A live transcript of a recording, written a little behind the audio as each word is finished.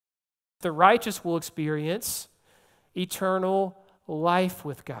The righteous will experience eternal life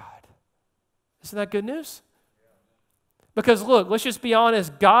with God. Isn't that good news? Because look, let's just be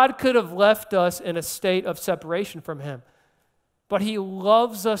honest. God could have left us in a state of separation from him. But he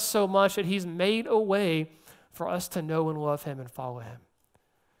loves us so much that he's made a way for us to know and love him and follow him.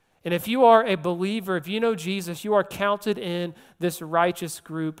 And if you are a believer, if you know Jesus, you are counted in this righteous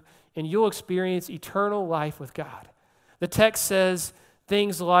group, and you'll experience eternal life with God. The text says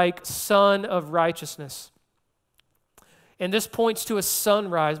things like Son of Righteousness. And this points to a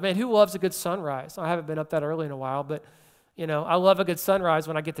sunrise. Man, who loves a good sunrise? I haven't been up that early in a while, but I love a good sunrise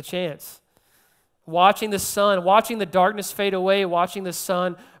when I get the chance. Watching the sun, watching the darkness fade away, watching the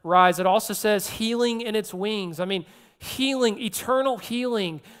sun rise. It also says healing in its wings. I mean, healing, eternal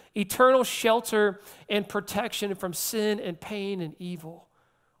shelter and protection from sin and pain and evil.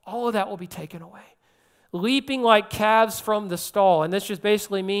 All of that will be taken away. Leaping like calves from the stall. And this just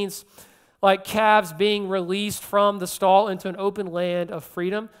basically means like calves being released from the stall into an open land of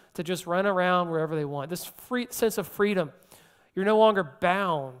freedom to just run around wherever they want. This free sense of freedom. You're no longer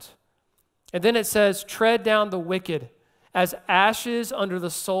bound. And then it says, tread down the wicked as ashes under the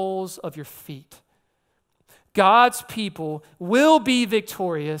soles of your feet. God's people will be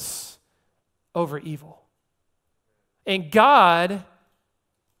victorious over evil. And God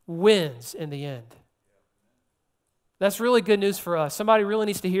wins in the end. That's really good news for us. Somebody really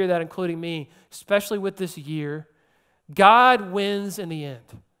needs to hear that, including me, especially with this year. God wins in the end.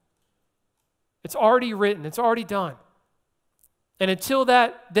 It's already written. It's already done. And until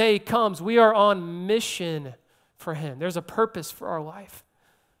that day comes, we are on mission for him. There's a purpose for our life,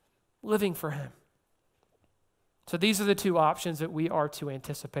 living for him. So these are the two options that we are to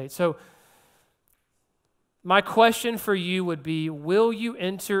anticipate. So my question for you would be, will you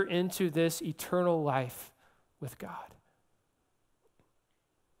enter into this eternal life with God?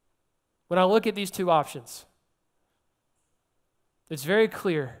 When I look at these two options, it's very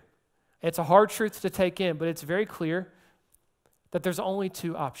clear. It's a hard truth to take in, but it's very clear that there's only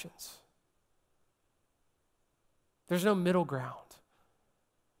two options. There's no middle ground.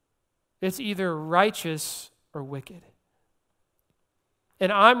 It's either righteous or wicked.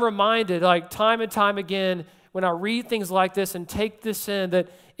 And I'm reminded, like time and time again, when I read things like this and take this in, that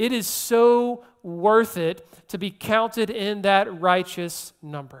it is so worth it to be counted in that righteous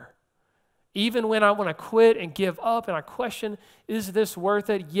number. Even when I want to quit and give up and I question, is this worth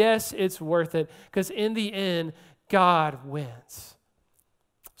it? Yes, it's worth it, because in the end, God wins.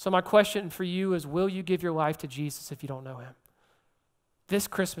 So my question for you is, will you give your life to Jesus if you don't know him? This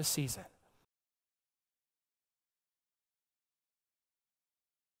Christmas season.